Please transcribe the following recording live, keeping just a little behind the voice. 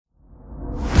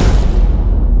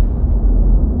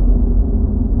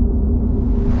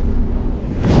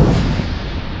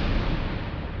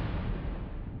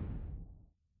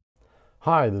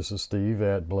Hi, this is Steve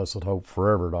at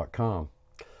blessedhopeforever.com.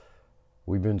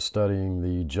 We've been studying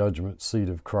the Judgment Seat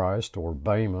of Christ, or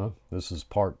Bema. This is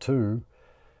part 2.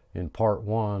 In part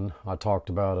 1, I talked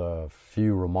about a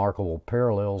few remarkable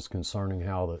parallels concerning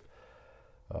how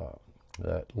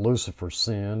that Lucifer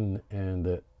sinned and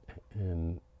that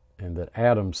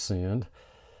Adam sinned.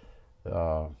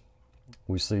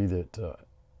 We see that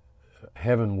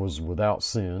heaven was without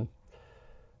sin.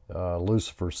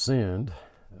 Lucifer sinned.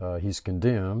 He's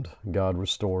condemned. God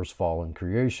restores fallen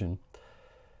creation.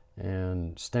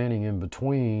 And standing in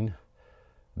between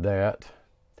that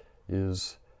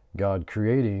is God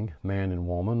creating man and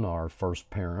woman, our first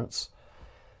parents.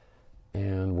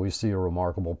 And we see a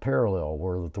remarkable parallel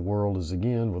where that the world is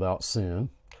again without sin.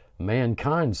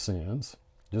 Mankind sins,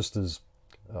 just as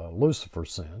Lucifer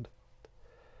sinned,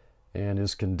 and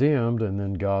is condemned, and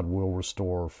then God will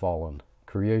restore fallen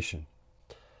creation.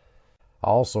 I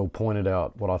also pointed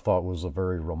out what I thought was a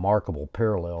very remarkable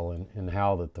parallel in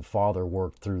how that the Father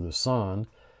worked through the Son,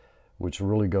 which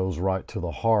really goes right to the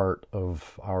heart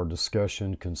of our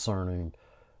discussion concerning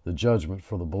the judgment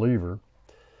for the believer.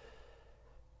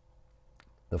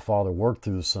 The Father worked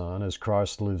through the Son as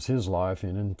Christ lives his life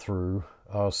in and through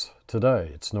us today.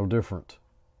 It's no different.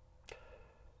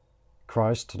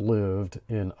 Christ lived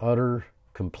in utter,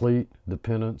 complete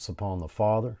dependence upon the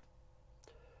Father,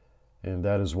 and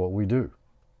that is what we do.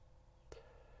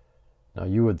 Now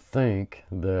you would think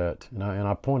that, and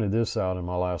I pointed this out in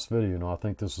my last video, and I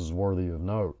think this is worthy of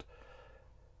note.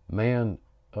 Man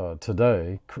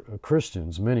today,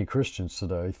 Christians, many Christians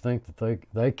today, think that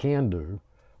they can do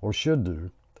or should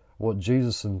do what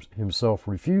Jesus himself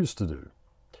refused to do,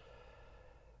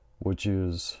 which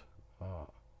is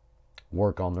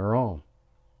work on their own.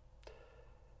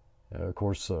 Of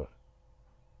course,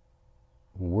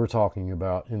 we're talking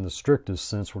about, in the strictest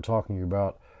sense, we're talking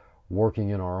about working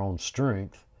in our own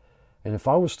strength. And if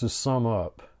I was to sum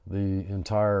up the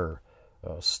entire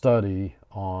study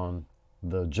on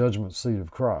the judgment seat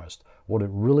of Christ, what it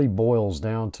really boils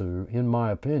down to, in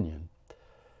my opinion,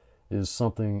 is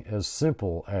something as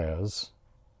simple as,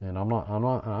 and I'm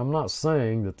not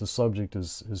saying that the subject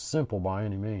is simple by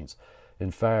any means.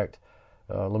 In fact,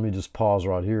 let me just pause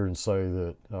right here and say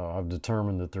that I've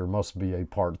determined that there must be a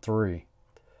part 3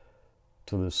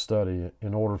 to this study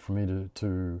in order for me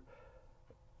to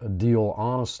deal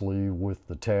honestly with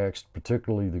the text,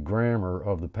 particularly the grammar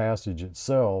of the passage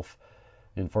itself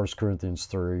in 1 Corinthians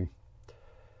 3,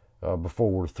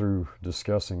 before we're through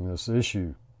discussing this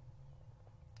issue.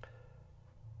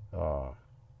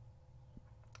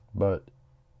 But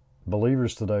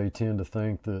believers today tend to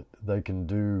think that they can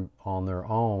do on their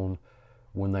own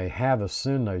when they have a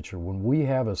sin nature. When we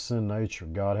have a sin nature,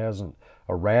 God hasn't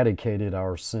eradicated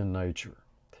our sin nature.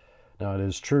 Now, it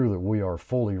is true that we are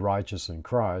fully righteous in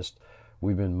Christ.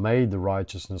 We've been made the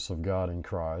righteousness of God in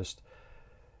Christ.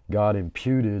 God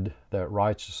imputed that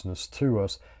righteousness to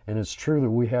us, and it's true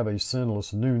that we have a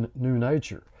sinless new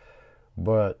nature.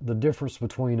 But the difference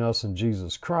between us and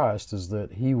Jesus Christ is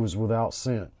that he was without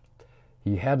sin.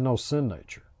 He had no sin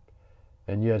nature,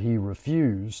 and yet he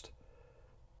refused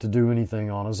to do anything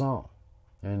on his own.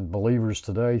 And believers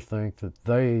today think that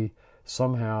they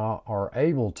somehow are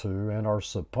able to and are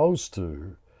supposed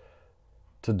to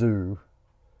do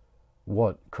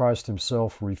what Christ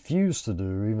himself refused to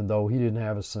do, even though he didn't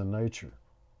have a sin nature.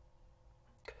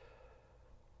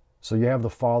 So you have the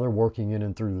Father working in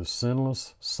and through the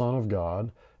sinless Son of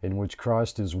God, in which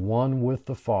Christ is one with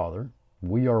the Father.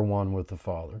 We are one with the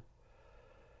Father.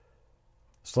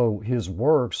 So his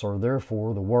works are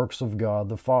therefore the works of God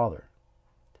the Father.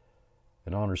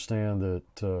 And understand that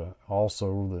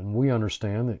and we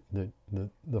understand that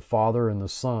the Father and the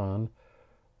Son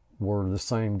were the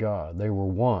same God. They were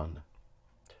one.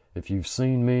 If you've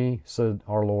seen me, said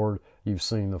our Lord, you've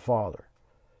seen the Father.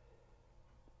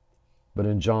 But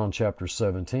in John chapter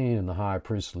 17, in the high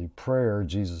priestly prayer,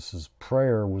 Jesus'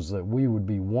 prayer was that we would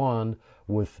be one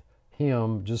with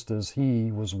him just as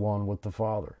he was one with the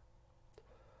Father.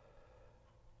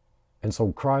 And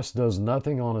so Christ does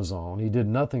nothing on his own. He did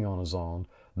nothing on his own,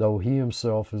 though he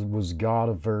himself was God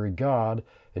of very God.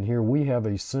 And here we have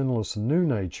a sinless new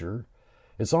nature.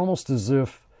 It's almost as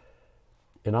if,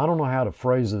 and I don't know how to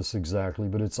phrase this exactly,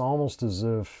 but it's almost as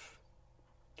if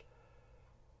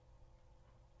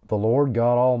the Lord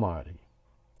God Almighty,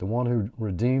 the one who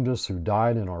redeemed us, who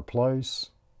died in our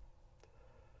place,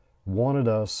 wanted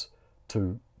us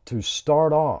to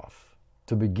start off,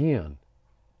 to begin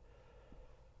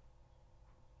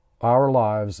our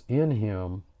lives in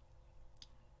him,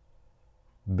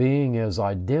 being as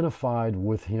identified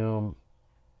with him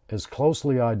as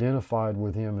closely identified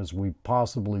with him as we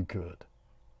possibly could.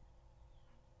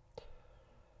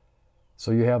 So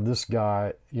you have this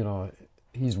guy,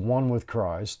 he's one with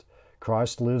Christ.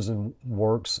 Christ lives and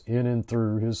works in and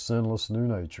through his sinless new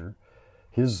nature.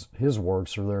 His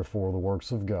works are therefore the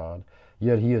works of God.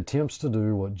 Yet he attempts to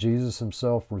do what Jesus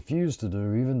himself refused to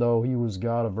do, even though he was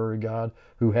God, a very God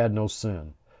who had no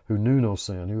sin, who knew no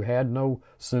sin, who had no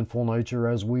sinful nature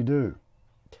as we do.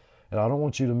 And I don't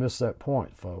want you to miss that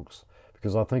point, folks,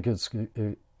 because I think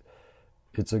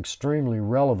it's extremely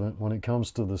relevant when it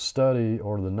comes to the study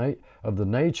or of the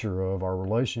nature of our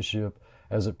relationship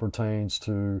as it pertains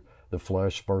to the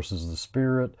flesh versus the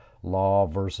spirit, law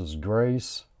versus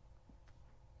grace.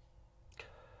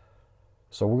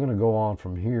 So we're going to go on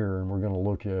from here, and we're going to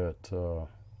look at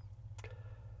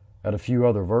a few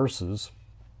other verses.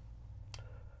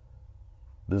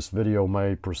 This video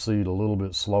may proceed a little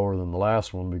bit slower than the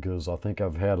last one because I think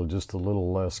I've had just a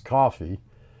little less coffee.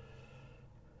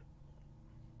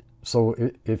 So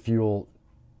if you'll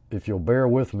bear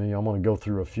with me, I'm going to go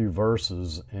through a few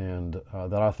verses and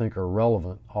that I think are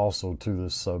relevant also to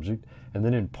this subject. And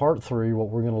then in part 3, what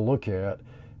we're going to look at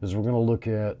is we're going to look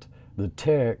at the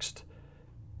text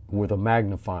with a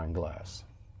magnifying glass.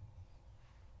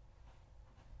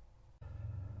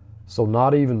 So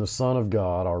not even the Son of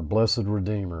God, our blessed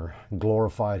Redeemer,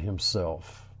 glorified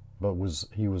himself, but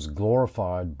he was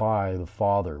glorified by the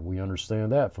Father. We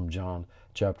understand that from John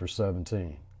chapter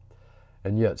 17.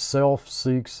 And yet self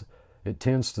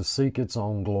tends to seek its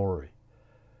own glory,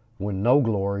 when no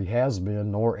glory has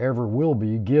been nor ever will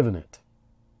be given it.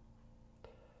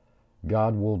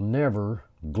 God will never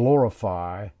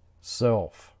glorify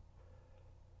self.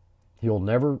 He'll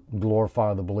never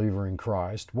glorify the believer in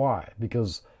Christ. Why?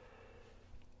 Because,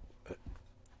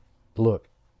 look,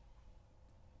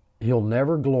 he'll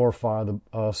never glorify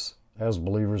us as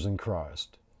believers in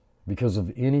Christ because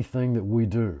of anything that we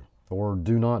do or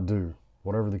do not do,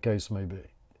 whatever the case may be.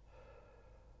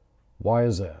 Why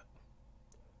is that?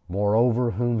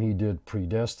 Moreover, whom he did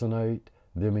predestinate,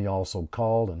 them he also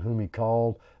called, and whom he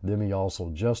called, them he also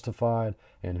justified,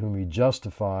 and whom he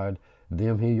justified,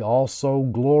 them he also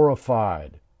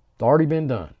glorified. It's already been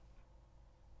done.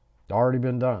 It's already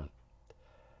been done.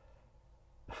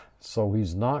 So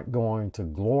he's not going to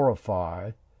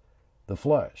glorify the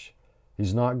flesh.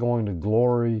 He's not going to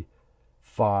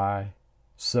glorify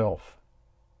self.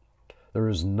 There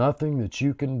is nothing that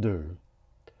you can do,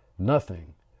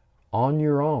 nothing on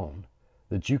your own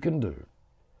that you can do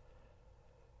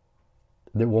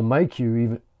that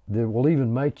will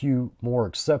even make you more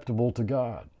acceptable to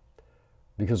God,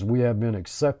 because we have been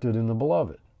accepted in the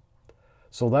Beloved.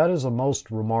 So that is a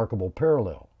most remarkable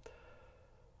parallel.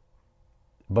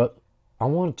 But I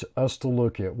want us to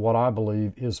look at what I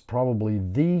believe is probably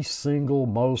the single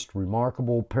most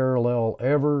remarkable parallel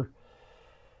ever.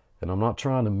 And I'm not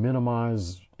trying to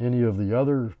minimize any of the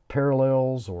other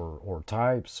parallels or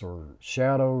types or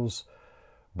shadows,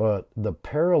 but the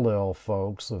parallel,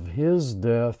 folks, of his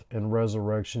death and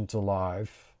resurrection to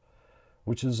life,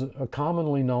 which is a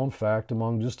commonly known fact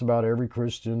among just about every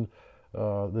Christian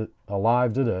that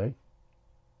alive today.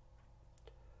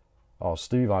 Oh,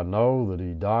 Steve, I know that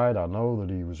he died. I know that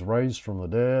he was raised from the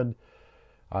dead.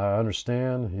 I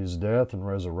understand his death and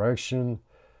resurrection.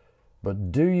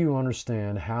 But do you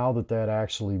understand how that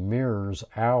actually mirrors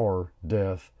our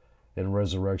death and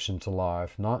resurrection to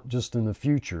life? Not just in the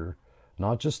future,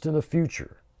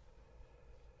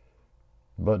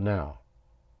 but now.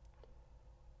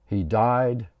 He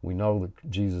died. We know that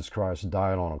Jesus Christ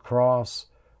died on a cross.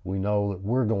 We know that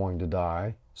we're going to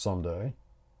die someday,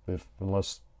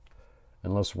 unless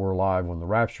we're alive when the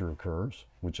rapture occurs,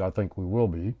 which I think we will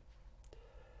be.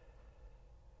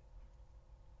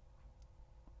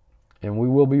 And we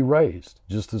will be raised,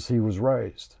 just as he was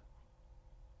raised.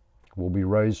 We'll be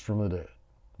raised from the dead.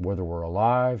 Whether we're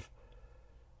alive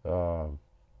or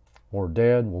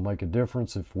dead will make a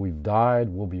difference. If we've died,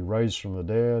 we'll be raised from the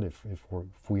dead. If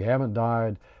we haven't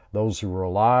died, those who are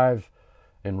alive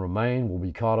and remain will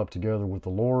be caught up together with the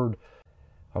Lord.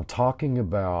 I'm talking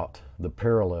about the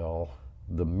parallel,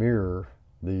 the mirror,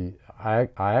 I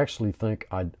actually think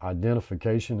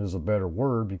identification is a better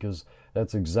word, because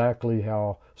that's exactly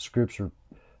how Scripture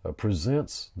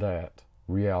presents that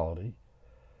reality.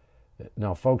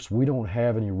 Now, folks, we don't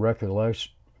have any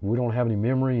recollection, we don't have any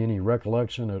memory, any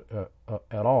recollection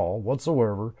at all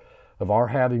whatsoever of our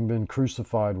having been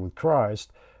crucified with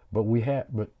Christ, but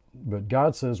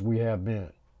God says we have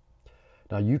been.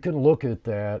 Now, you can look at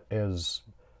that as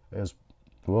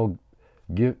well.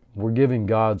 We're giving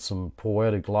God some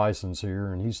poetic license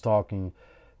here, and he's talking,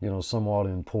 somewhat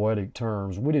in poetic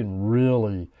terms. We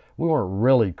weren't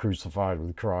really crucified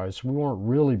with Christ. We weren't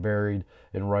really buried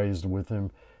and raised with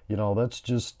him. That's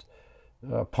just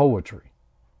poetry.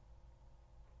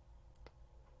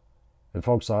 And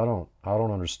folks, I don't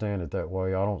understand it that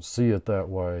way. I don't see it that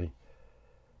way.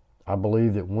 I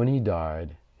believe that when he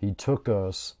died, he took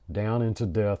us down into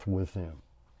death with him.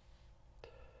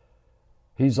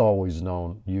 He's always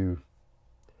known you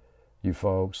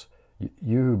folks,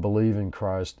 you who believe in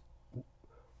Christ,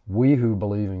 we who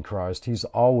believe in Christ. He's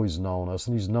always known us,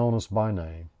 and he's known us by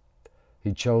name.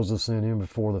 He chose us in him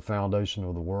before the foundation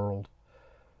of the world.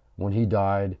 When he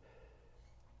died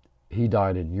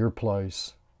in your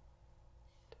place.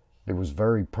 It was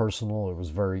very personal. It was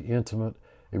very intimate.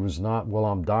 It was not, well,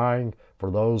 I'm dying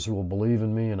for those who will believe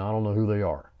in me, and I don't know who they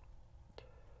are.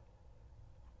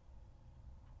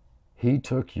 He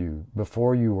took you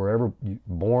before you were ever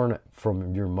born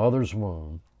from your mother's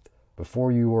womb,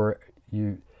 before your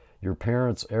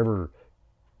parents ever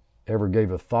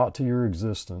gave a thought to your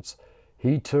existence.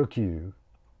 He took you,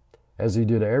 as he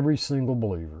did every single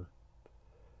believer,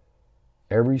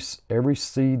 every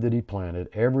seed that he planted,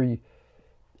 every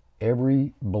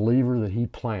believer that he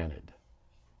planted,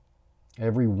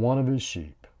 every one of his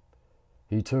sheep,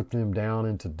 he took them down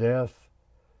into death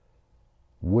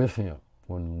with him.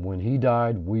 When he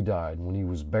died, we died. When he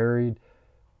was buried,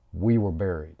 we were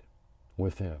buried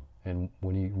with him. And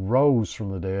when he rose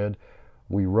from the dead,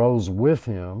 we rose with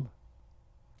him.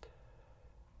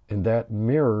 And that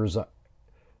mirrors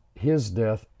his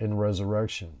death and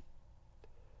resurrection.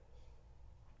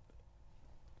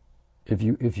 If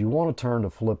you want to turn to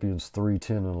Philippians 3:10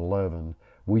 and 11,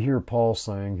 we hear Paul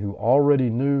saying, who already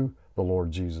knew the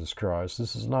Lord Jesus Christ.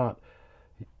 This is not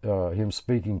him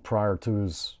speaking prior to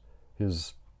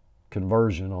his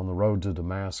conversion on the road to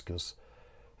Damascus.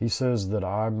 He says that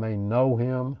I may know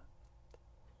him.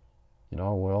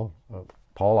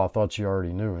 Paul, I thought you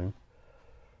already knew him.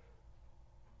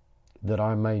 That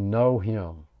I may know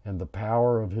him and the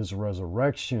power of his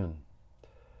resurrection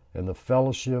and the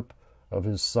fellowship of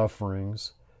his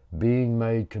sufferings, being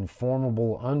made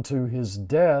conformable unto his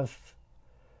death,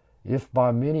 if by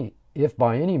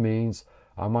any means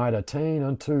I might attain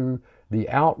unto the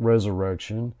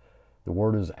out-resurrection. The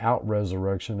word is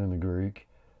out-resurrection in the Greek,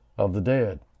 of the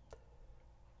dead.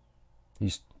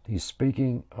 He's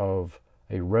speaking of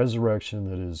a resurrection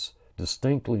that is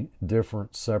distinctly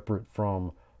different, separate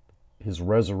from his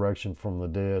resurrection from the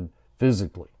dead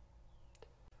physically.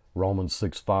 Romans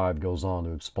 6:5 goes on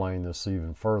to explain this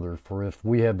even further. For if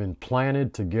we have been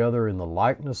planted together in the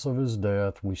likeness of his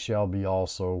death, we shall be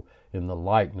also in the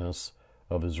likeness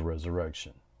of his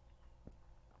resurrection.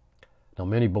 Now,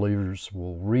 many believers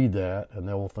will read that and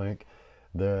they will think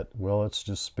that, well, it's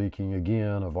just speaking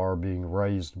again of our being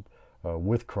raised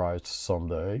with Christ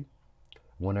someday,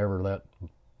 whenever that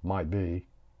might be.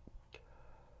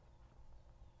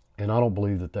 And I don't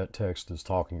believe that text is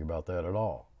talking about that at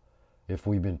all. If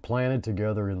we've been planted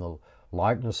together in the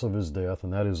likeness of his death,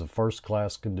 and that is a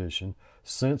first-class condition,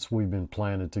 since we've been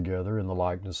planted together in the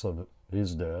likeness of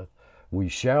his death, we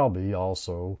shall be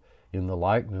also in the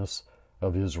likeness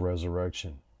of his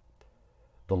resurrection.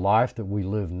 The life that we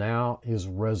live now is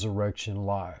resurrection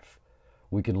life.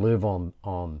 We can live on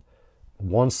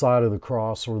one side of the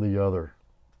cross or the other.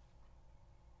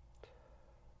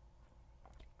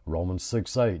 Romans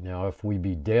 6:8. Now, if we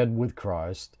be dead with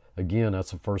Christ, again,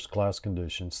 that's a first-class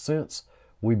condition. Since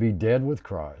we be dead with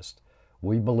Christ,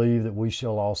 we believe that we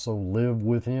shall also live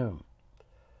with him.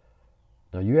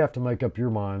 Now, you have to make up your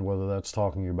mind whether that's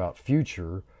talking about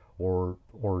future or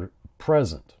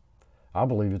present. I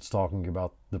believe it's talking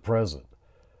about the present.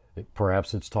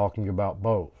 Perhaps it's talking about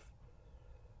both.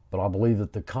 But I believe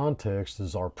that the context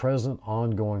is our present,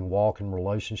 ongoing walk and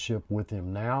relationship with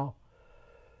him now.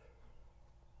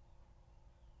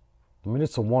 I mean,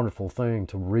 it's a wonderful thing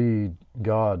to read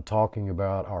God talking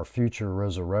about our future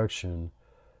resurrection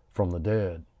from the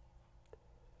dead.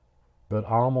 But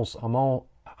I'm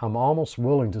almost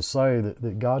willing to say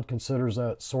that God considers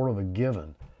that sort of a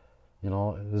given,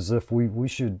 as if we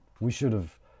should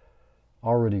have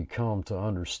already come to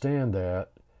understand that.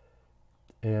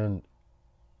 And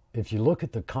if you look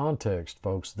at the context,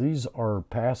 folks, these are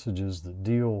passages that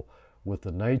deal with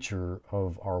the nature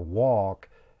of our walk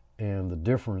and the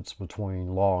difference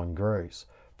between law and grace.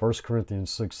 1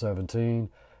 Corinthians 6:17,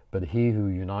 but he who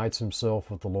unites himself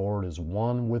with the Lord is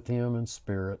one with him in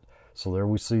spirit. So there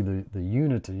we see the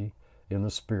unity in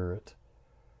the spirit.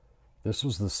 This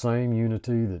was the same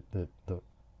unity that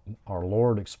our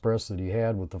Lord expressed that he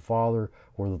had with the Father,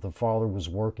 or that the Father was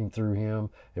working through him,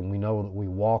 and we know that we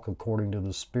walk according to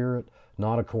the Spirit,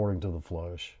 not according to the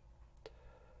flesh.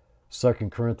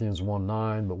 2 Corinthians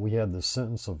 1:9, but we had the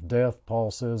sentence of death, Paul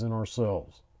says, in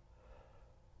ourselves,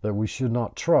 that we should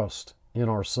not trust in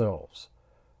ourselves.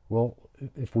 Well,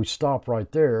 if we stop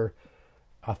right there,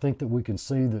 I think that we can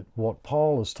see that what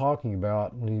Paul is talking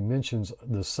about when he mentions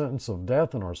the sentence of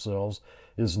death in ourselves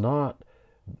is not,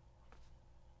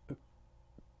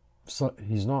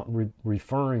 he's not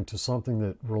referring to something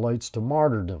that relates to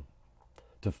martyrdom,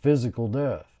 to physical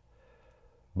death,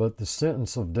 but the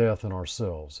sentence of death in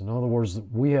ourselves. In other words,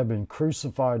 that we have been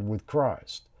crucified with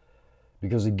Christ,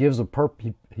 because he gives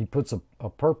he puts a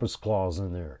purpose clause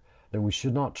in there, that we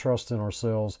should not trust in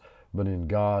ourselves, but in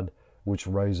God which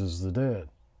raises the dead.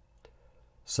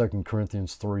 2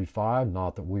 Corinthians 3:5,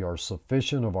 not that we are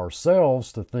sufficient of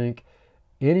ourselves to think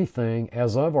anything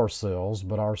as of ourselves,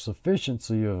 but our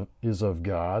sufficiency is of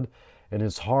God, and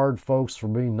it's hard, folks, for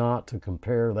me not to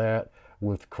compare that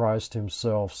with Christ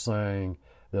himself saying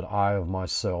that I of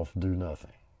myself do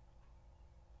nothing.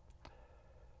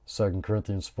 2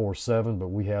 Corinthians 4:7, but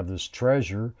we have this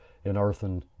treasure in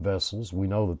earthen vessels. We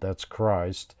know that that's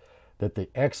Christ, that the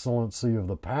excellency of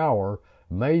the power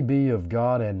may be of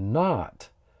God and not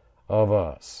of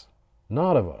us.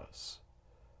 Not of us,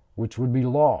 which would be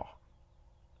law.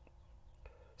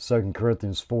 2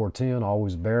 Corinthians 4:10,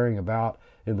 always bearing about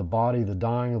in the body the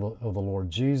dying of the Lord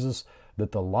Jesus,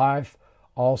 that the life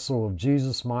also of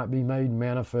Jesus might be made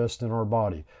manifest in our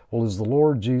body. Well, is the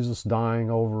Lord Jesus dying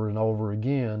over and over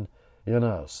again in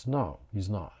us? No, he's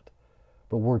not.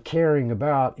 But we're carrying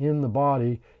about in the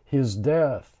body his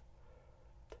death,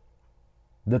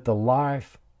 that the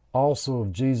life also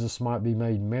of Jesus might be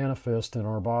made manifest in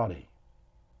our body.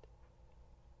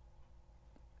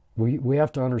 We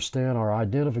have to understand our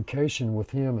identification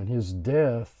with him, and his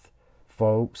death,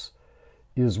 folks,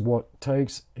 is what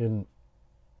takes in.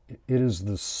 It is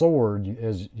the sword,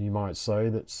 as you might say,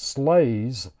 that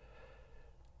slays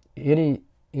any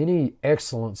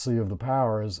excellency of the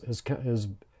power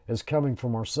as coming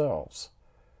from ourselves.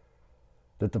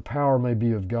 That the power may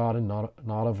be of God and not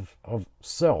of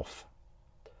self.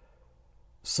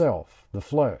 Self, the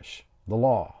flesh, the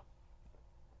law.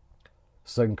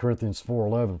 2 Corinthians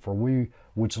 4:11, for we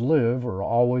which live are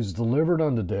always delivered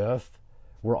unto death.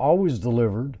 We're always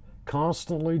delivered,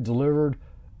 constantly delivered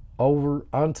over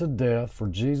unto death for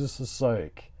Jesus'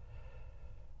 sake.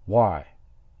 Why?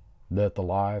 That the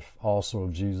life also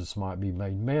of Jesus might be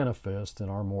made manifest in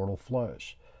our mortal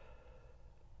flesh.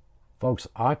 Folks,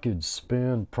 I could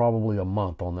spend probably a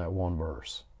month on that one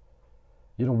verse.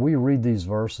 You know, we read these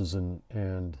verses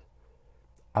and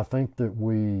I think that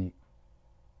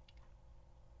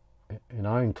and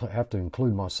I have to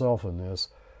include myself in this,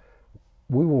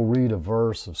 we will read a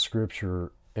verse of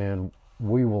Scripture and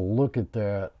we will look at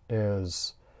that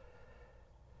as,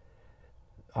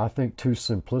 I think, too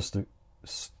simplistic,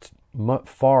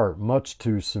 much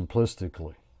too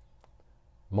simplistically,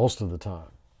 most of the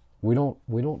time. We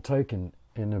don't take and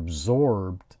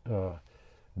absorb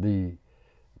the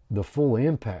full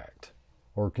impact,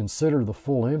 or consider the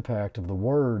full impact of the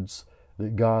words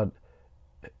that God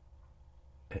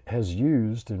has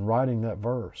used in writing that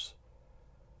verse,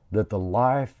 that the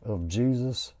life of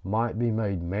Jesus might be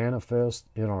made manifest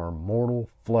in our mortal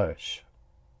flesh.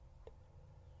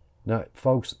 Now,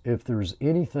 folks, if there's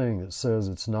anything that says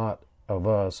it's not of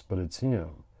us, but it's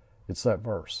him, it's that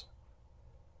verse.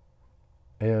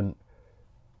 And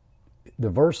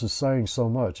the verse is saying so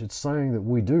much. It's saying that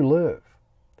we do live,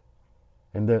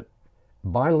 and that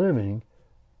by living,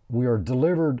 we are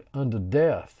delivered unto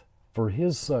death for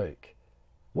his sake.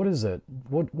 What is that?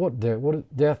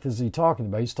 What death is he talking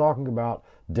about? He's talking about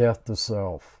death to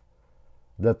self,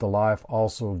 that the life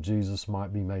also of Jesus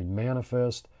might be made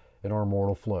manifest in our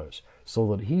mortal flesh, so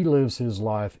that he lives his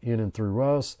life in and through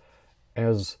us,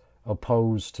 as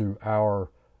opposed to our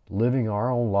living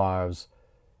our own lives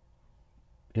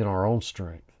in our own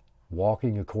strength,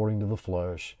 walking according to the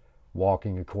flesh,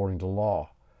 walking according to law.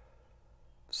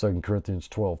 2 Corinthians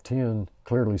 12:10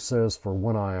 clearly says, for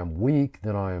when I am weak,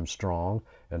 then I am strong.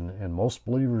 And most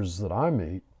believers that I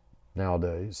meet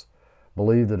nowadays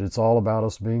believe that it's all about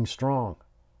us being strong.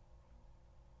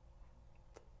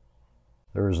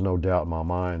 There is no doubt in my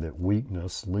mind that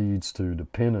weakness leads to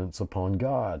dependence upon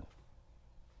God.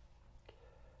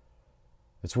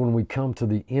 It's when we come to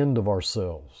the end of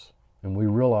ourselves and we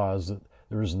realize that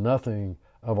there is nothing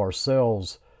of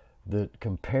ourselves that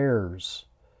compares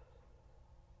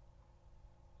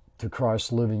to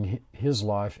Christ living his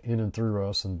life in and through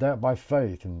us, and that by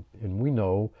faith. And we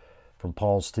know from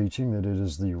Paul's teaching that it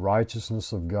is the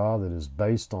righteousness of God that is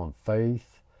based on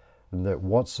faith, and that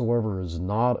whatsoever is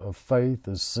not of faith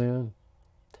is sin.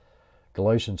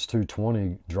 Galatians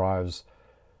 2:20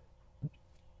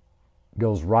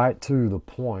 goes right to the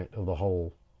point of the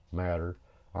whole matter.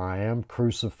 I am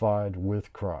crucified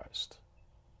with Christ.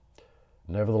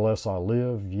 Nevertheless I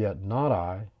live, yet not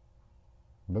I,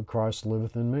 but Christ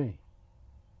liveth in me.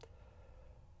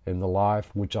 In the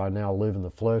life which I now live in the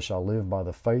flesh, I live by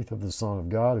the faith of the Son of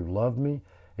God who loved me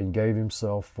and gave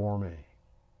himself for me.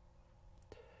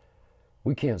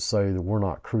 We can't say that we're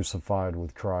not crucified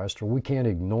with Christ, or we can't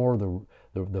ignore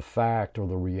the fact or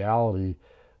the reality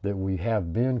that we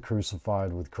have been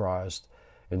crucified with Christ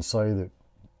and say that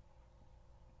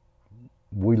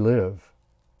we live.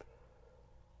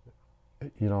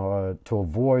 To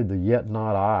avoid the yet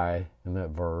not I in that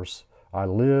verse, I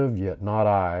live yet not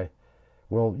I.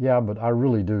 Well, yeah, but I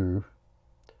really do.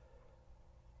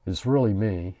 It's really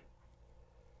me.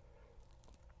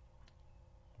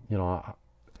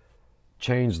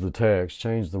 Change the text,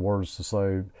 change the words to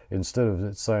say, instead of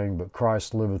it saying, but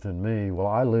Christ liveth in me, well,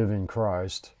 I live in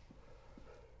Christ.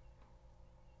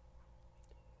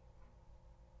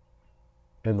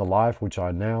 In the life which I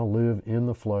now live in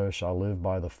the flesh, I live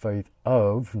by the faith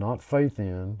of, not faith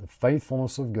in, the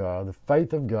faithfulness of God, the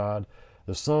faith of God,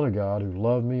 the Son of God who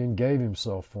loved me and gave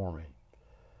himself for me.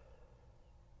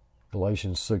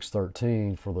 Galatians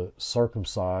 6:13, for the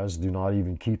circumcised do not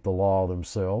even keep the law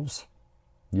themselves,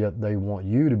 yet they want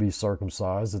you to be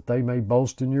circumcised that they may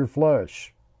boast in your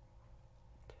flesh.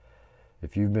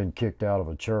 If you've been kicked out of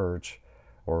a church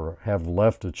or have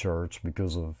left a church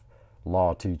because of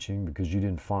law teaching, because you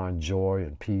didn't find joy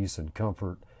and peace and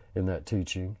comfort in that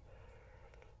teaching,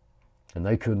 and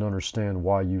they couldn't understand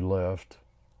why you left,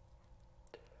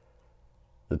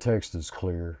 the text is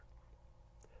clear.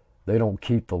 They don't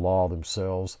keep the law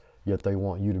themselves, yet they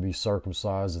want you to be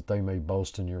circumcised that they may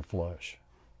boast in your flesh.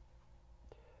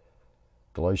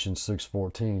 Galatians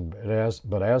 6:14,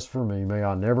 but as for me, may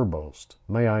I never boast.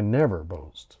 May I never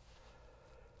boast.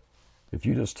 If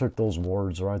you just took those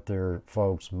words right there,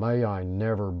 folks, may I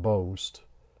never boast,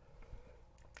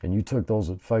 and you took those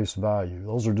at face value,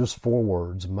 those are just 4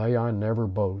 words, may I never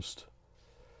boast.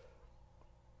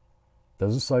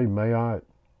 Does it say, may I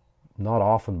not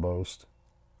often boast?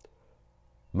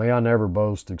 May I never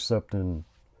boast except in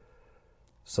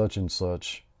such and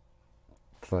such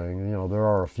thing. There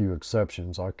are a few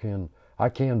exceptions. I can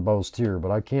boast here,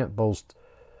 but I can't boast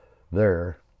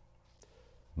there.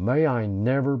 May I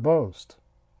never boast.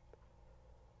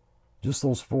 Just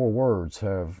those 4 words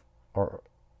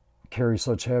carry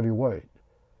such heavy weight.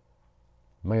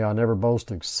 May I never boast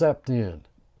except in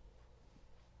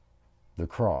the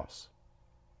cross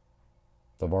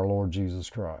of our Lord Jesus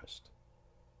Christ.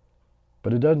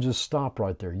 But it doesn't just stop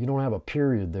right there. You don't have a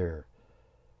period there.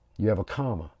 You have a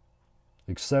comma.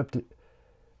 Except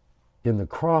in the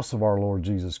cross of our Lord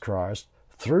Jesus Christ,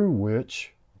 through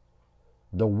which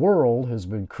the world has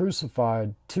been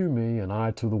crucified to me and I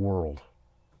to the world.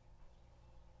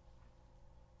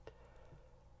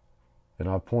 And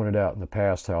I've pointed out in the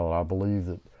past how I believe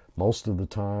that most of the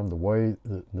time the way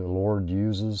that the Lord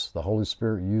uses, the Holy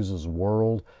Spirit uses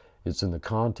world, it's in the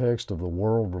context of the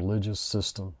world religious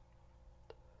system.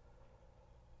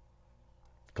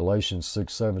 Galatians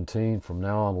 6:17, from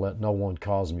now on let no one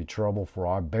cause me trouble, for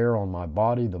I bear on my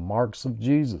body the marks of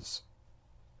Jesus.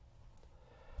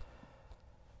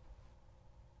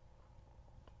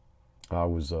 I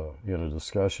was in a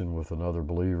discussion with another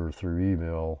believer through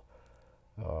email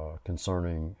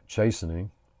concerning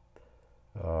chastening.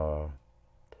 And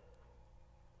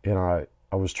I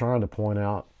was trying to point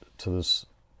out to this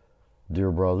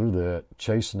dear brother that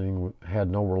chastening had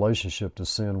no relationship to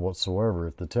sin whatsoever.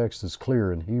 If the text is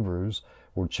clear in Hebrews,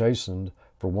 we're chastened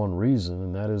for one reason,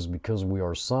 and that is because we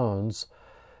are sons,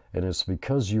 and it's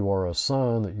because you are a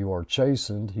son that you are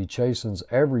chastened. He chastens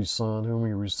every son whom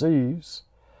he receives.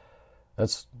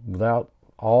 That's without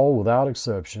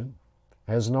exception.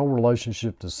 Has no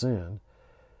relationship to sin.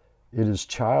 It is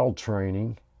child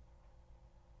training.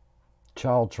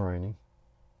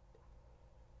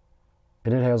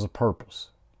 And it has a purpose.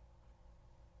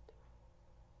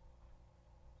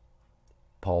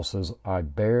 Paul says, I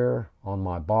bear on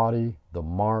my body the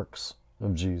marks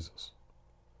of Jesus.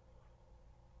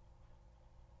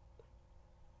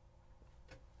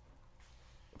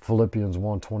 Philippians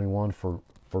 1:21,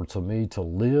 for to me to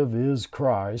live is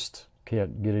Christ.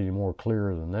 Can't get any more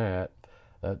clearer than that.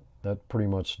 That pretty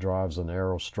much drives an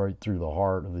arrow straight through the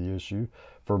heart of the issue.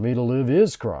 For me to live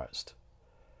is Christ.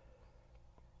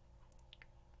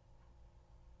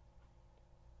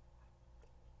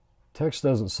 Text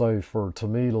doesn't say for to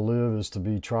me to live is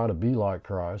to try to be like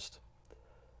Christ.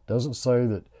 Doesn't say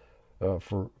that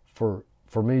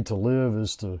for me to live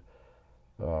is to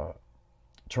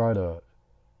try to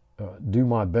do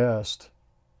my best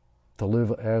to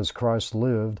live as Christ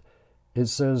lived. It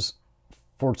says,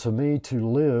 for to me to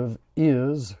live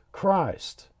is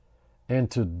Christ,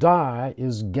 and to die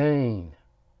is gain.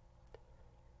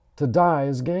 To die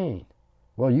is gain.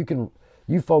 Well,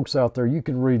 you folks out there, you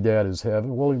can read that as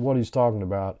heaven. Well, what he's talking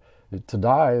about, to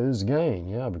die is gain,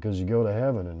 yeah, because you go to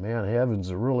heaven, and man,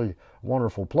 heaven's a really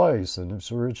wonderful place, and it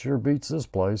sure beats this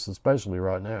place, especially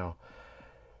right now.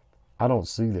 I don't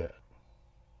see that.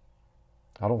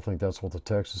 I don't think that's what the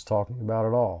text is talking about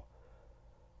at all.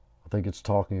 I think it's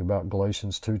talking about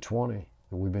Galatians 2:20,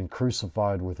 that we've been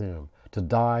crucified with him. To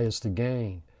die is to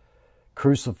gain.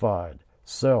 Crucified,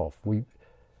 self.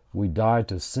 We died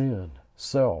to sin,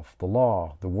 self, the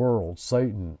law, the world,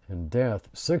 Satan, and death.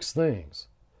 6 things,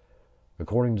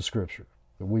 according to Scripture,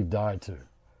 that we've died to.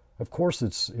 Of course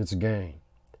it's gain.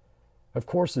 Of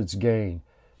course it's gain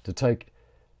to take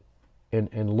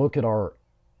and look at our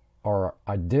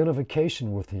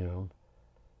identification with him,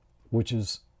 which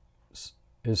is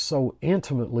so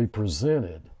intimately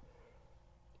presented,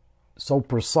 so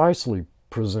precisely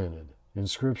presented in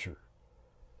Scripture.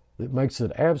 It makes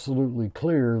it absolutely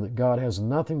clear that God has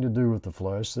nothing to do with the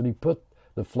flesh, that he put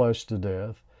the flesh to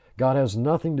death. God has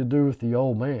nothing to do with the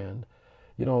old man.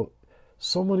 You know,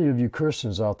 so many of you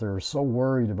Christians out there are so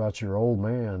worried about your old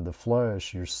man, the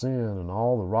flesh, your sin, and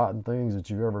all the rotten things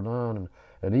that you've ever done,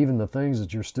 and even the things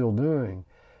that you're still doing.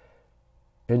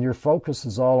 And your focus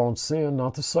is all on sin,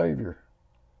 not the Savior.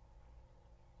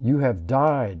 You have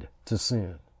died to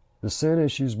sin. The sin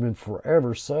issue's been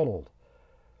forever settled.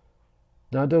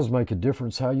 Now, it does make a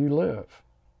difference how you live.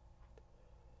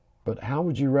 But how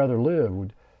would you rather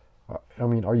live?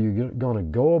 Are you going to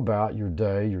go about your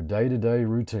day, your day-to-day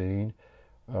routine,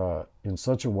 in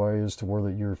such a way as to where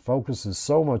that your focus is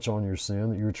so much on your sin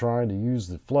that you're trying to use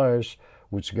the flesh,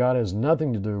 which God has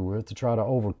nothing to do with, to try to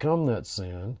overcome that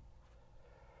sin?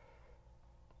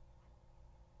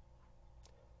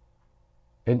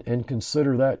 And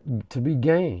consider that to be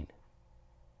gain.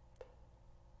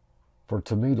 For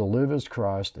to me to live is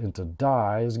Christ, and to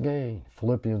die is gain.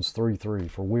 Philippians 3:3.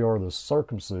 For we are the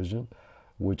circumcision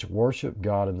which worship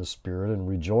God in the Spirit and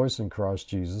rejoice in Christ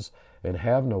Jesus and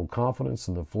have no confidence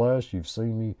in the flesh. You've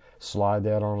seen me slide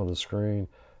that onto the screen,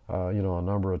 a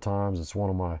number of times. It's one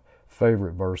of my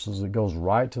favorite verses. It goes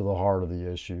right to the heart of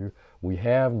the issue. We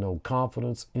have no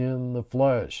confidence in the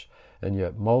flesh. And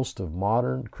yet most of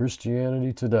modern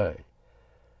Christianity today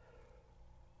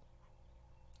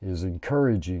is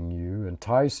encouraging you,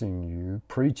 enticing you,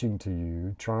 preaching to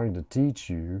you, trying to teach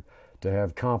you to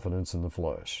have confidence in the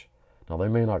flesh. Now, they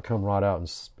may not come right out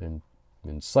and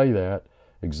say that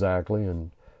exactly and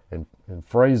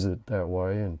phrase it that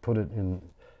way and put it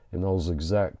in those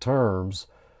exact terms,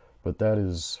 but that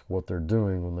is what they're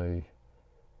doing when they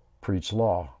preach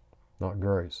law, not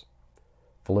grace.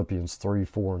 Philippians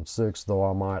 3:4-6, though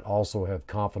I might also have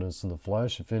confidence in the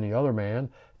flesh, if any other man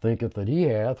thinketh that he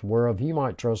hath, whereof he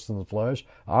might trust in the flesh,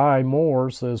 I more,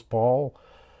 says Paul.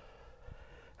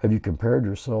 Have you compared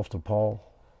yourself to Paul?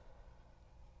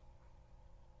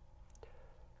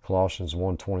 Colossians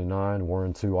 1:29,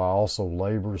 whereunto I also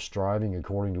labor, striving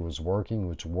according to his working,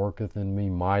 which worketh in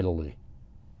me mightily.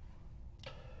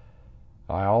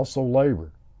 I also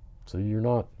labor. See, you're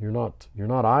not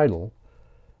idle.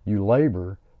 You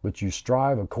labor, but you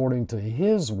strive according to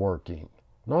his working,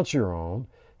 not your own,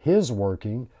 his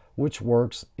working, which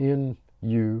works in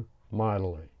you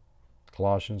mightily.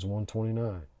 Colossians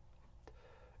 1:29.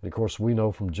 And of course, we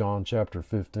know from John chapter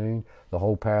 15, the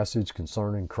whole passage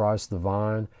concerning Christ the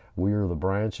vine, we are the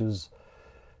branches.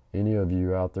 Any of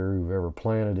you out there who've ever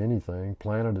planted anything,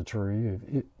 planted a tree,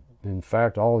 in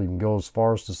fact, I'll even go as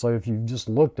far as to say if you've just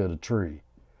looked at a tree,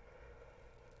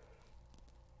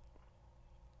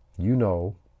 you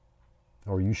know,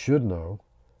 or you should know,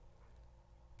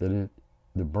 that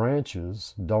the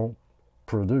branches don't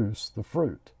produce the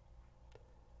fruit.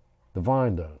 The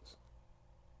vine does.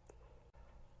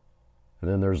 And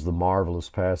then there's the marvelous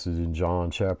passage in John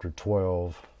chapter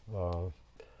 12.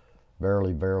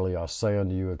 Verily, verily, I say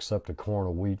unto you, except a corn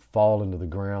of wheat fall into the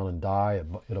ground and die,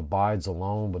 it abides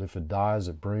alone. But if it dies,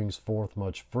 it brings forth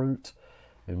much fruit.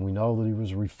 And we know that he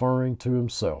was referring to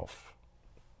himself.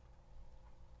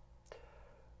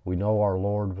 We know our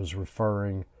Lord was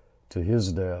referring to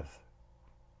his death.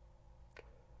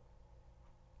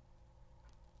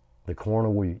 The corn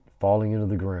of wheat falling into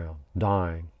the ground,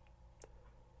 dying.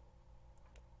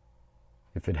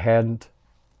 If he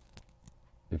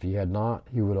had not,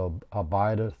 he would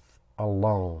abideth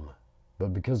alone.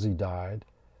 But because he died,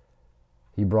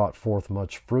 he brought forth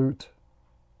much fruit.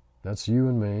 That's you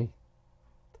and me.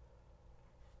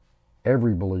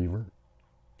 Every believer,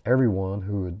 everyone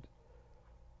who would,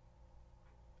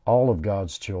 all of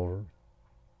God's children.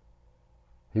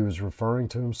 He was referring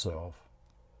to himself.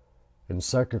 In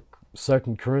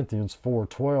Second Corinthians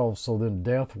 4:12, so then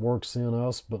death works in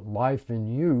us, but life in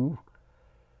you.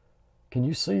 Can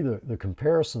you see the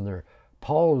comparison there?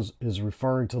 Paul is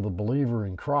referring to the believer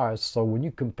in Christ. So when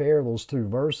you compare those two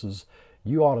verses,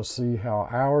 you ought to see how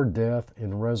our death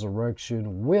and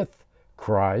resurrection with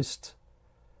Christ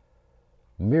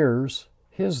mirrors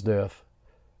his death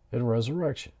and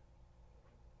resurrection.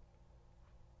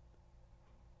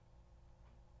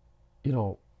 You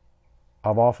know,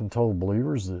 I've often told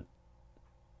believers that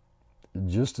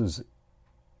just as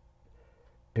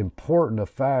important a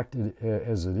fact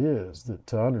as it is that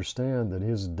to understand that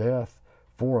his death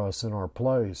for us in our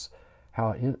place,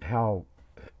 how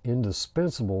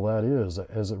indispensable that is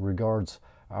as it regards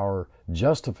our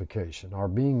justification, our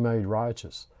being made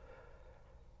righteous.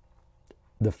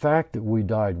 The fact that we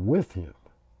died with him,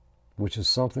 which is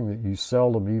something that you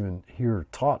seldom even hear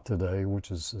taught today,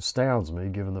 which astounds me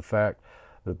given the fact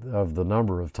that of the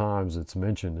number of times it's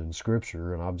mentioned in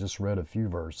Scripture, and I've just read a few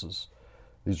verses.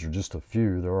 These are just a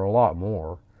few. There are a lot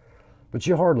more. But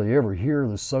you hardly ever hear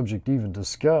the subject even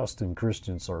discussed in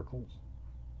Christian circles.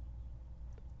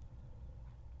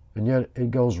 And yet it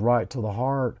goes right to the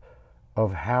heart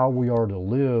of how we are to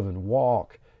live and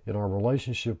walk in our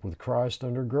relationship with Christ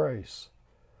under grace.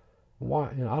 Why?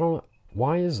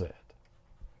 Why is that?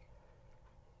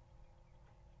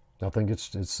 I think it's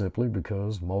simply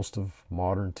because most of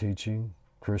modern teaching,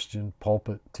 Christian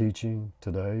pulpit teaching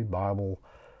today, Bible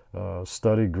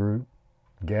study group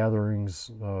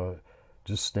gatherings,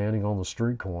 just standing on the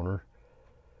street corner,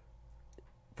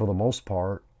 for the most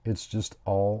part, it's just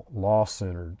all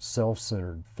law-centered,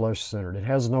 self-centered, flesh-centered. It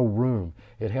has no room.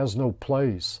 It has no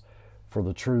place for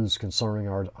the truths concerning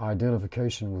our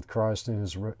identification with Christ in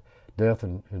his death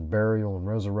and burial and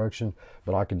resurrection.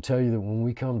 But I can tell you that when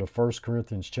we come to 1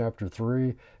 Corinthians chapter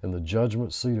 3 and the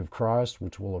judgment seat of Christ,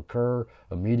 which will occur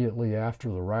immediately after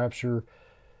the rapture,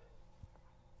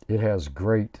 it has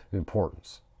great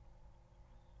importance,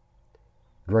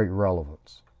 great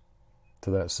relevance to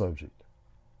that subject.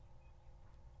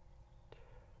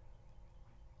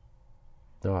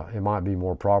 Now, it might be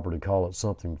more proper to call it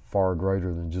something far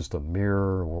greater than just a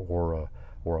mirror or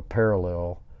a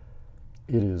parallel.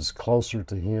 It is closer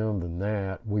to him than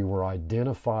that. We were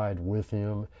identified with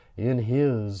him in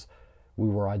his, we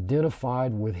were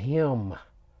identified with him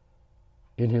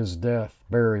in his death,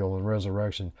 burial, and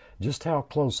resurrection. Just how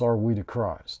close are we to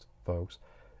Christ, folks?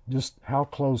 Just how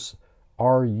close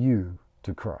are you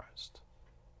to Christ?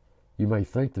 You may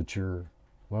think that you're,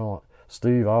 well,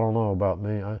 Steve, I don't know about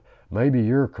me. Maybe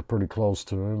you're pretty close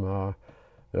to him.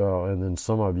 And then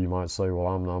some of you might say, well,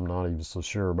 I'm not even so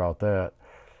sure about that,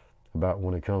 about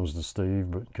when it comes to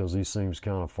Steve, but because he seems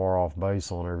kind of far off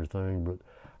base on everything. But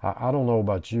I don't know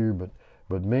about you,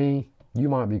 but me, you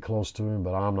might be close to him,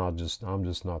 but I'm just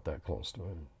not that close to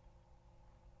him.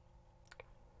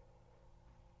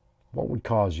 What would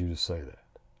cause you to say that?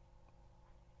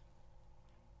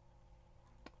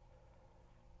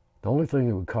 The only thing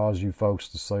that would cause you folks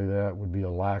to say that would be a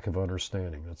lack of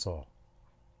understanding, that's all.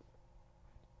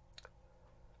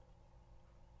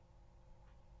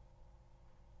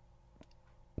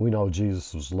 We know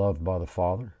Jesus was loved by the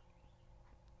Father.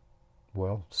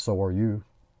 Well, so are you.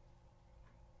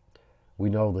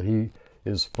 We know that he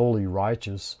is fully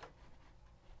righteous,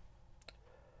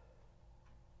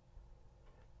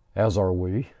 as are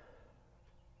we.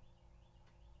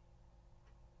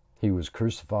 He was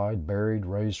crucified, buried,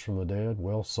 raised from the dead.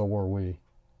 Well, so are we.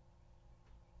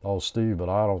 Oh, Steve, but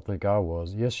I don't think I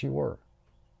was. Yes, you were.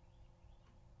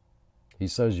 He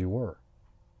says you were.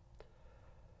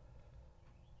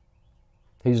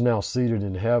 He's now seated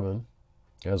in heaven,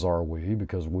 as are we,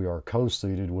 because we are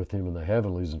co-seated with him in the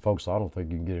heavenlies. And folks, I don't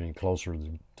think you can get any closer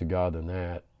to God than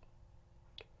that.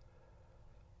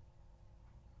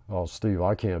 Oh, Steve,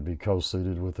 I can't be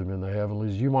co-seated with him in the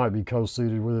heavenlies. You might be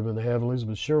co-seated with him in the heavenlies,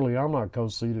 but surely I'm not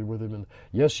co-seated with him in...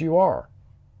 Yes, you are.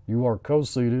 You are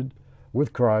co-seated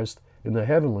with Christ in the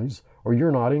heavenlies, or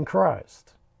you're not in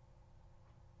Christ.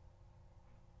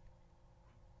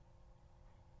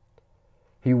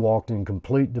 He walked in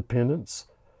complete dependence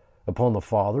upon the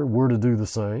Father. We're to do the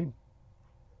same.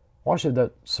 Why should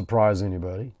that surprise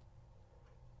anybody?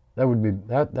 That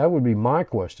would be my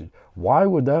question. Why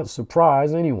would that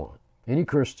surprise anyone, any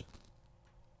Christian?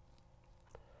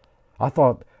 I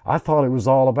thought it was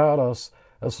all about us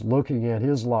looking at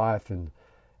his life and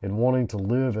wanting to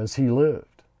live as he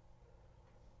lived.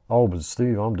 Oh, but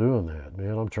Steve, I'm doing that,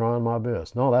 man. I'm trying my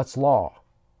best. No, that's law.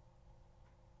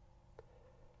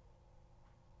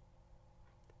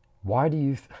 Why do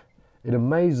you... It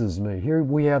amazes me. Here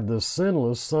we have the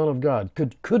sinless Son of God,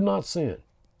 could not sin.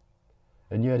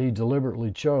 And yet he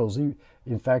deliberately chose.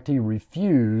 In fact, he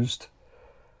refused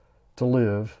to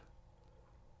live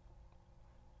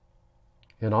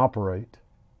and operate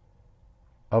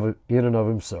in and of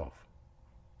himself.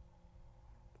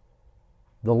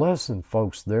 The lesson,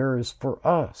 folks, there is for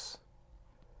us.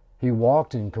 He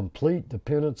walked in complete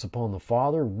dependence upon the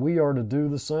Father. We are to do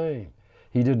the same.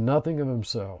 He did nothing of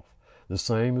himself. The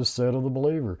same is said of the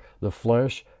believer. The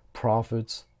flesh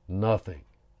profits nothing.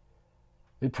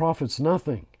 It profits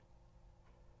nothing.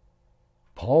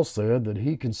 Paul said that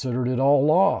he considered it all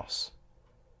loss,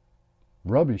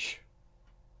 rubbish,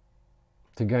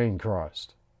 to gain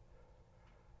Christ.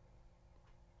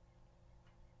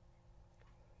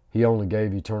 He only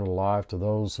gave eternal life to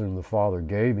those whom the Father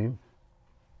gave him.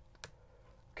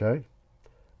 Okay?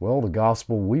 Well, the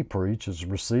gospel we preach is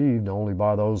received only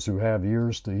by those who have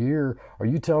ears to hear. Are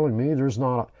you telling me there's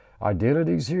not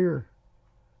identities here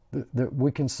that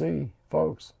we can see,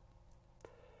 folks?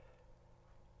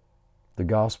 The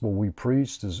gospel we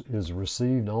preached is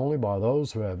received only by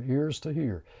those who have ears to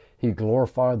hear. He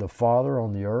glorified the Father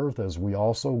on the earth as we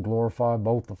also glorify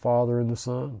both the Father and the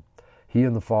Son. He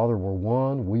and the Father were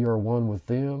one. We are one with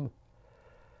them.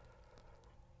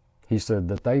 He said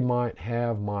that they might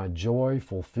have my joy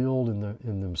fulfilled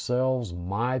in themselves.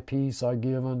 My peace I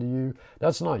give unto you.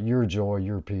 That's not your joy,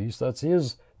 your peace. That's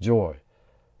his joy,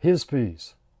 his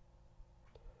peace.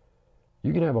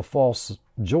 You can have a false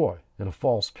joy and a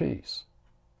false peace.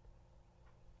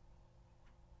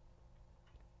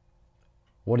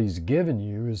 What he's given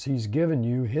you is he's given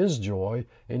you his joy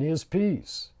and his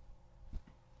peace.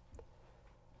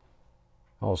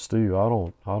 Oh, Steve, no,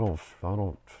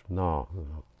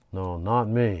 not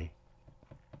me.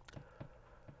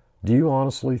 Do you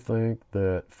honestly think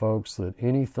that, folks, that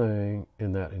anything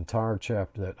in that entire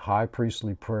chapter, that high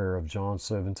priestly prayer of John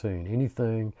 17,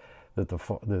 anything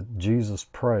that Jesus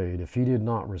prayed, if he did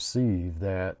not receive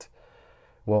that,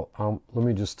 well, let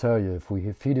me just tell you,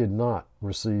 if he did not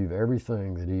receive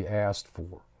everything that he asked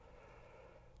for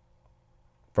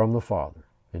from the Father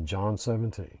in John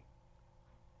 17,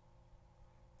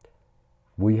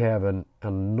 we have an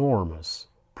enormous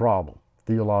problem,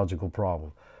 theological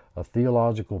problem, a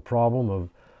theological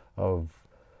problem of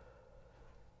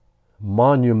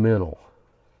monumental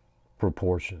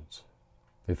proportions.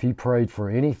 If he prayed for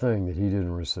anything that he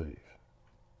didn't receive,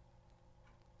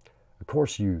 of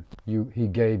course he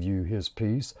gave you his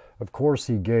peace. Of course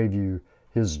he gave you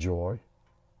his joy.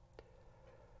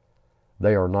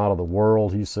 They are not of the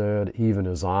world, he said, even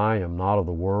as I am not of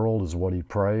the world, is what he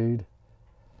prayed.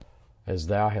 As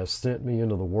thou hast sent me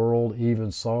into the world,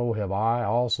 even so have I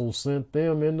also sent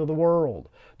them into the world.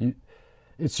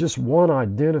 It's just one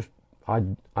identity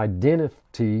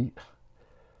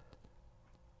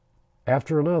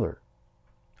after another.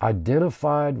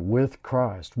 Identified with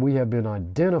Christ. We have been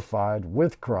identified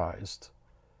with Christ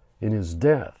in his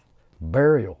death,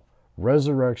 burial,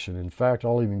 resurrection. In fact,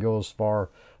 I'll even go as far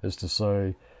as to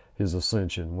say his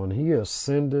ascension. When he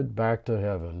ascended back to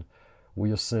heaven,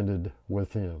 we ascended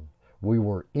with him. We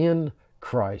were in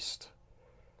Christ.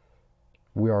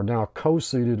 We are now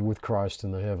co-seated with Christ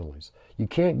in the heavenlies. You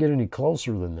can't get any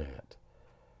closer than that.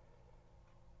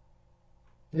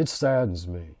 It saddens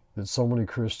me that so many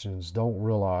Christians don't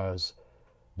realize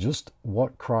just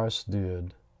what Christ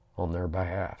did on their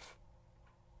behalf.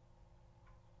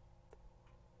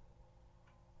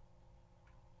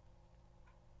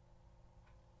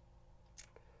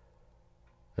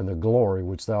 And the glory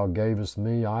which thou gavest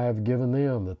me, I have given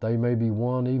them, that they may be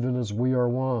one even as we are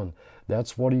one.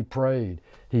 That's what he prayed.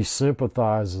 He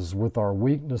sympathizes with our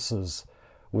weaknesses,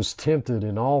 was tempted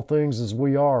in all things as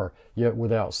we are, yet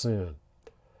without sin.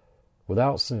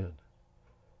 Without sin.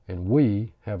 And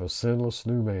we have a sinless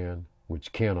new man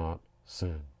which cannot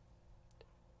sin.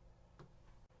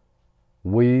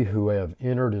 We who have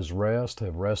entered his rest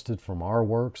have rested from our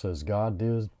works as God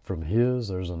did from his.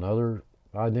 There's another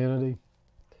identity.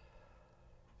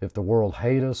 If the world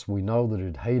hate us, we know that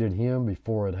it hated him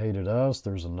before it hated us.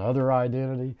 There's another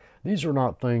identity. These are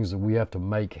not things that we have to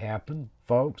make happen,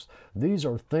 folks. These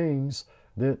are things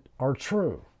that are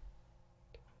true.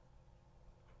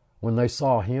 When they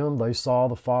saw him, they saw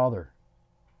the Father.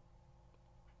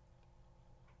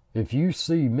 If you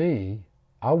see me,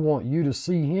 I want you to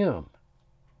see him,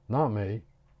 not me.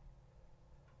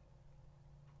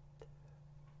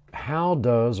 How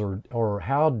does or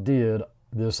how did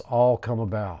this all come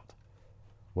about?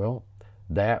 Well,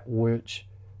 that which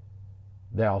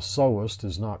thou sowest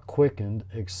is not quickened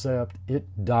except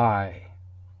it die.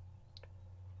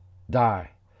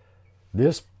 Die.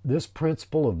 This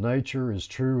principle of nature is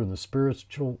true in the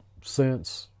spiritual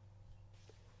sense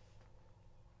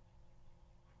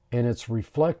And it's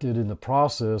reflected in the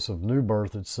process of new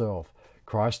birth itself.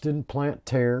 Christ didn't plant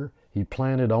tare, he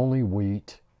planted only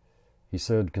wheat. He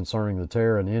said concerning the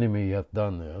tare, an enemy hath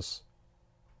done this.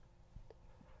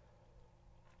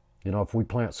 You know, if we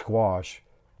plant squash,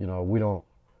 you know, we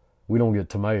don't get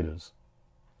tomatoes.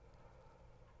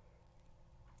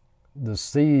 The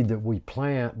seed that we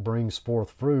plant brings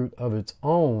forth fruit of its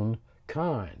own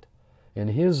kind, and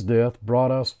his death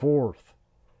brought us forth.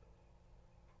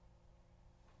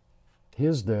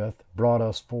 His death brought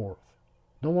us forth.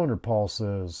 No wonder Paul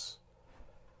says,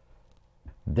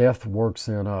 death works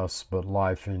in us, but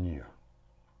life in you.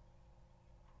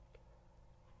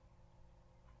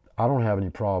 I don't have any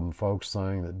problem, folks,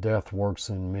 saying that death works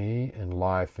in me and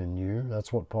life in you.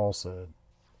 That's what Paul said.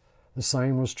 The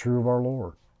same was true of our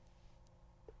Lord.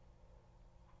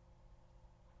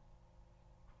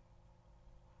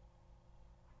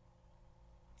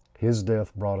 His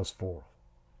death brought us forth.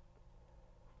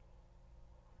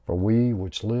 For we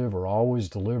which live are always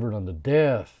delivered unto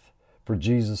death for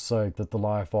Jesus' sake, that the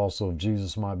life also of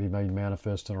Jesus might be made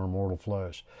manifest in our mortal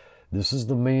flesh. This is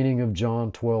the meaning of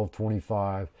John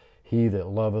 12:25. He that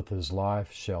loveth his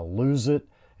life shall lose it,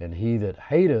 and he that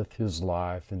hateth his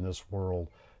life in this world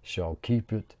shall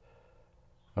keep it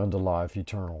unto life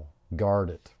eternal. Guard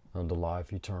it unto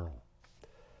life eternal.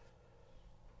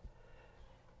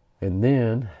 And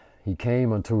then he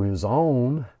came unto his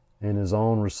own, and his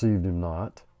own received him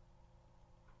not.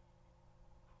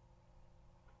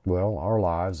 Well, our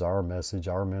lives, our message,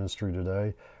 our ministry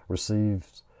today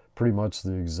receives pretty much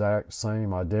the exact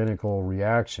same identical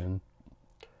reaction,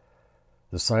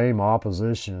 the same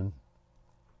opposition.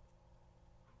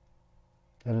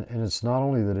 And it's not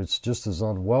only that it's just as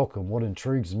unwelcome. What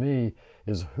intrigues me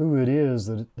is who it is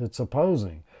that it's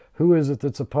opposing. Who is it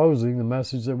that's opposing the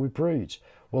message that we preach?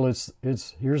 Well, it's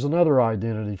here's another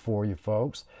identity for you,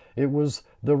 folks. It was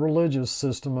the religious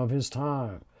system of his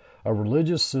time. A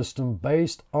religious system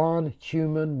based on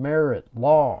human merit,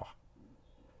 law.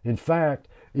 In fact,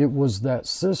 it was that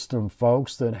system,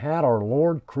 folks, that had our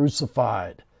Lord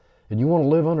crucified. And you want to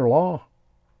live under law?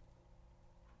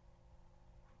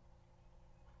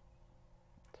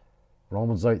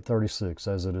 Romans 8:36,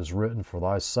 as it is written, for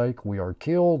thy sake we are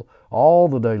killed all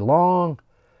the day long.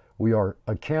 We are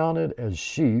accounted as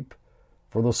sheep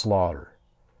for the slaughter.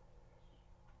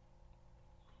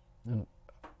 And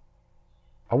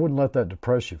I wouldn't let that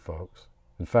depress you, folks.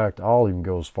 In fact, I'll even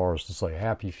go as far as to say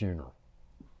happy funeral.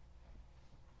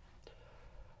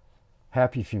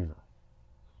 Happy funeral.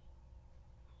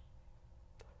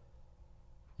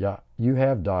 Yeah, you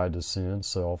have died to sin,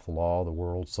 self, the law, the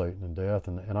world, Satan, and death,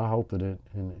 and I hope that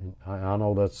I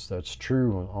know that's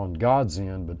true on God's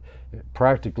end, but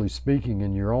practically speaking,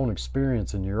 in your own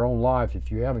experience, in your own life, if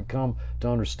you haven't come to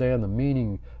understand the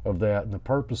meaning of that and the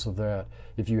purpose of that,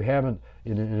 if you haven't,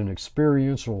 in an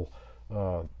experiential,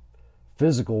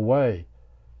 physical way,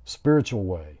 spiritual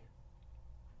way,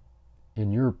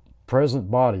 in your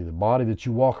present body, the body that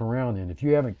you walk around in, if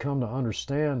you haven't come to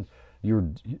understand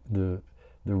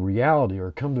the reality, or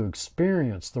come to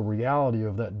experience the reality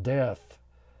of that death,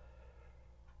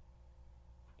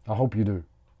 I hope you do.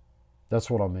 That's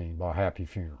what I mean by happy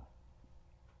funeral.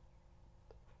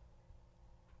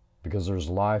 Because there's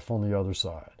life on the other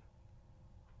side.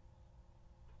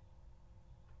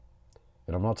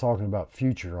 And I'm not talking about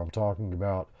future, I'm talking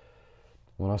about,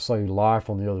 when I say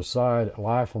life on the other side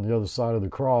of the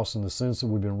cross, in the sense that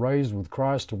we've been raised with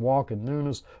Christ to walk in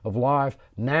newness of life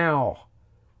now,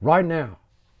 right now.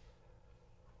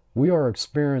 We are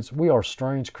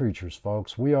strange creatures,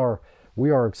 folks. We are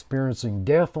experiencing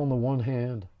death on the one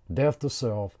hand, death to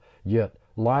self, yet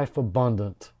life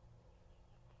abundant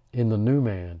in the new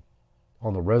man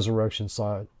on the resurrection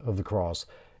side of the cross.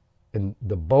 And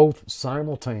the both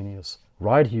simultaneous,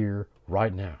 right here,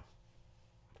 right now.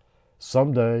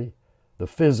 Someday, the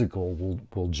physical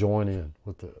will join in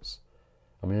with this.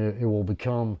 I mean, it will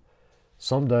become,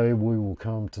 someday we will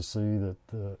come to see that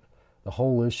the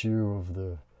whole issue of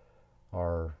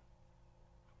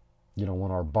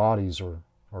when our bodies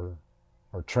are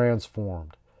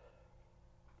transformed,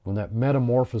 when that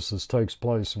metamorphosis takes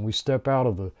place and we step out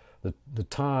of the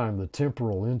time, the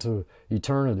temporal, into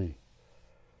eternity,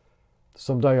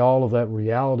 someday all of that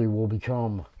reality will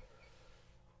become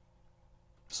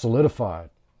solidified,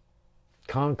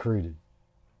 concreted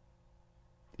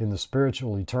in the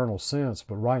spiritual, eternal sense.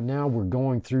 But right now we're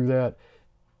going through that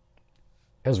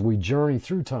as we journey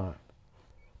through time.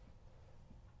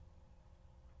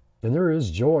 And there is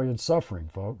joy in suffering,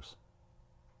 folks.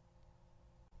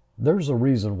 There's a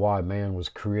reason why man was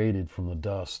created from the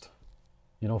dust.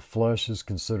 You know, flesh is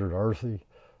considered earthy.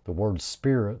 The word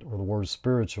spirit, or the word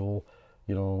spiritual,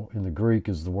 in the Greek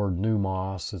is the word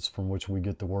pneumos. It's from which we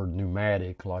get the word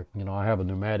pneumatic. Like, I have a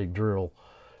pneumatic drill,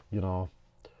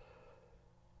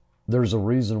 There's a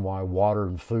reason why water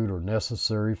and food are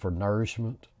necessary for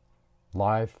nourishment,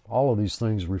 life. All of these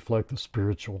things reflect the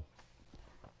spiritual.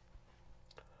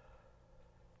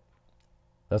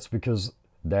 That's because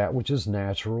that which is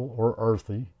natural or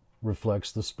earthy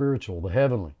reflects the spiritual, the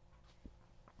heavenly.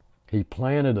 He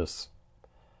planted us.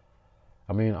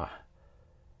 I mean,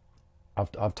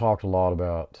 I've talked a lot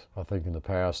about, I think in the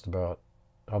past,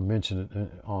 I've mentioned it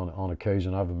on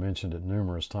occasion, I've mentioned it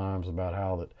numerous times about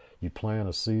how that you plant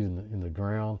a seed in the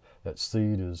ground. That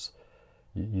seed is,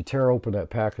 you tear open that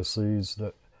pack of seeds,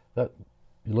 that you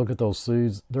look at those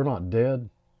seeds, they're not dead,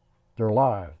 they're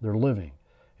alive, they're living.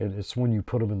 And it's when you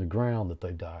put them in the ground that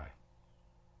they die.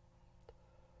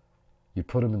 You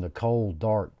put them in the cold,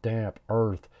 dark, damp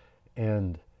earth,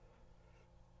 and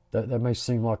that may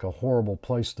seem like a horrible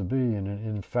place to be, and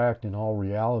in fact, in all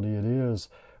reality, it is.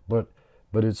 But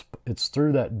it's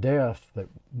through that death,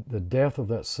 the death of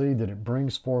that seed, that it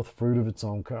brings forth fruit of its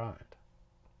own kind.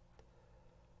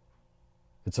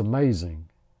 It's amazing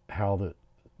how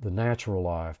the natural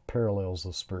life parallels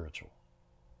the spiritual.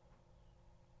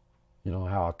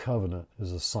 How a covenant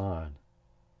is a sign,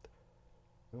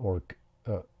 or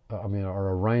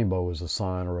a rainbow is a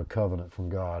sign or a covenant from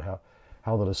God.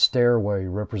 How that a stairway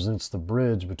represents the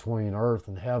bridge between earth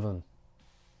and heaven.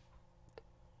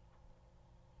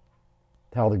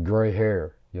 How the gray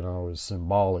hair, is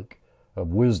symbolic of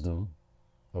wisdom,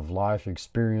 of life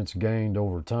experience gained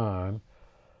over time.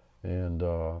 And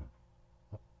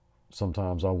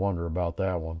sometimes I wonder about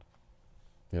that one,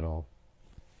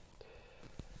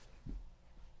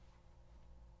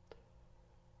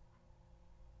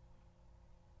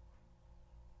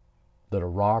 That a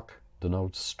rock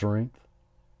denotes strength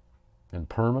and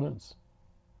permanence.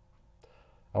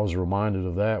 I was reminded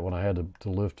of that when I had to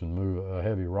lift and move a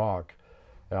heavy rock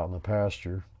out in the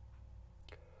pasture.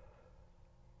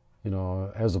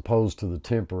 As opposed to the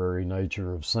temporary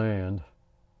nature of sand.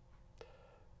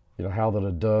 How that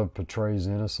a dove portrays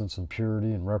innocence and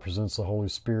purity and represents the Holy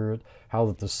Spirit. How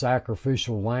that the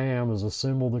sacrificial lamb is a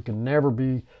symbol that can never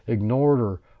be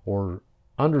ignored or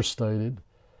understated.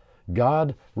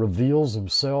 God reveals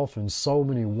himself in so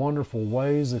many wonderful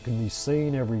ways that can be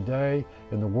seen every day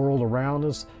in the world around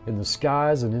us, in the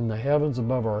skies and in the heavens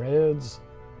above our heads,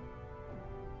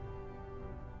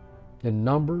 in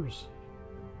numbers,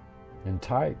 in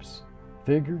types,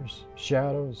 figures,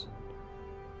 shadows,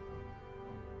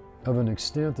 of an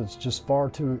extent that's just far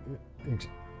too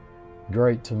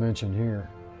great to mention here.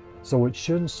 So it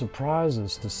shouldn't surprise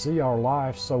us to see our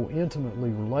life so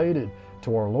intimately related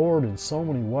to our Lord in so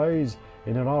many ways,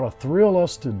 and it ought to thrill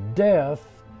us to death,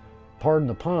 pardon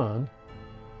the pun,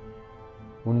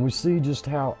 when we see just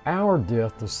how our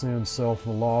death to sin, self,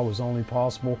 and the law was only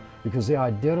possible because he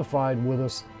identified with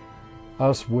us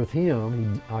with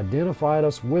him. He identified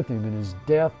us with him in his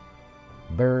death,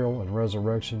 burial, and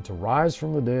resurrection, to rise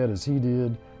from the dead as he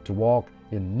did, to walk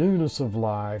in newness of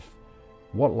life.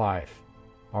 What life?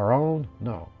 Our own?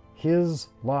 No. His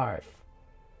life.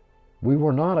 We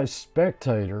were not a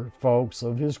spectator, folks,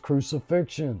 of his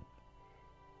crucifixion.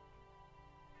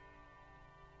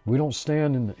 We don't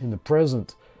stand in the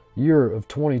present year of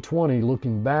 2020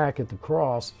 looking back at the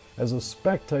cross as a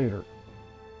spectator.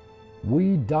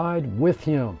 We died with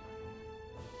him,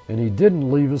 and he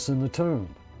didn't leave us in the tomb.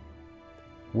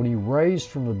 When he raised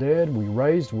from the dead, we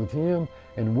raised with him,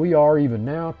 and we are even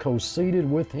now co-seated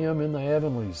with him in the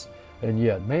heavenlies. And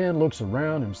yet man looks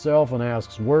around himself and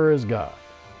asks, where is God?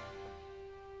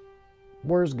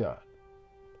 Where's God?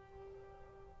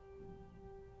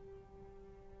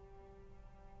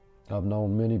 I've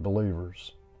known many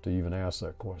believers to even ask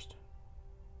that question.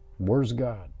 Where's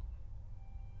God?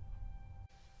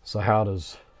 So how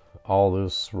does all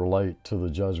this relate to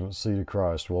the judgment seat of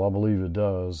Christ? Well, I believe it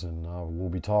does, and we'll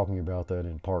be talking about that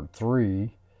in part 3.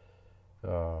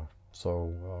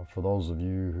 So for those of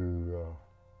you who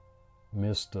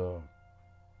missed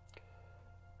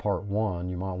part 1,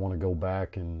 you might want to go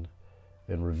back and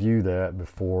review that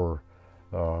before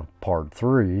part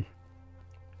 3.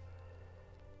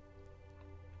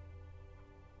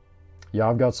 Yeah,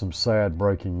 I've got some sad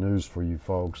breaking news for you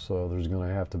folks. There's going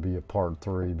to have to be a part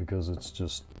 3 because it's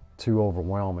just too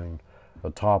overwhelming a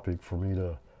topic for me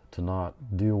to not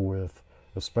deal with,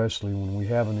 especially when we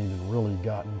haven't even really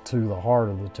gotten to the heart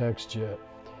of the text yet.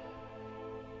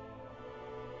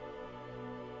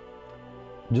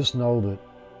 Just know that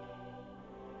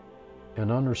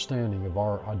an understanding of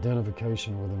our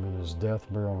identification with him in his death,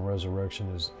 burial, and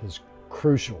resurrection is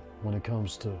crucial when it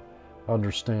comes to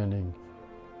understanding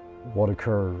what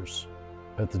occurs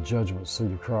at the judgment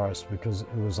seat of Christ, because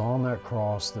it was on that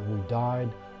cross that we died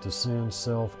to sin,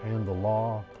 self, and the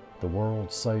law, the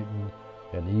world, Satan,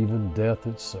 and even death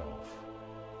itself.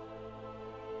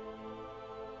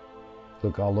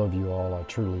 Look, I love you all, I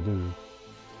truly do.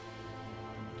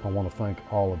 I want to thank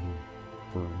all of you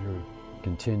for your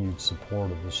continued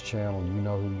support of this channel. You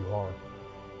know who you are.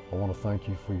 I want to thank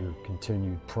you for your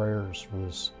continued prayers for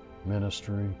this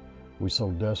ministry. We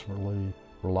so desperately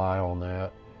rely on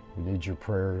that. We need your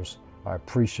prayers. I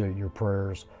appreciate your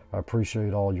prayers. I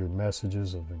appreciate all your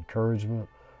messages of encouragement,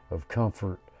 of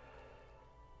comfort.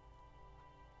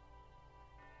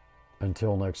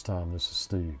 Until next time, this is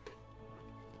Steve.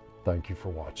 Thank you for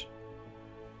watching.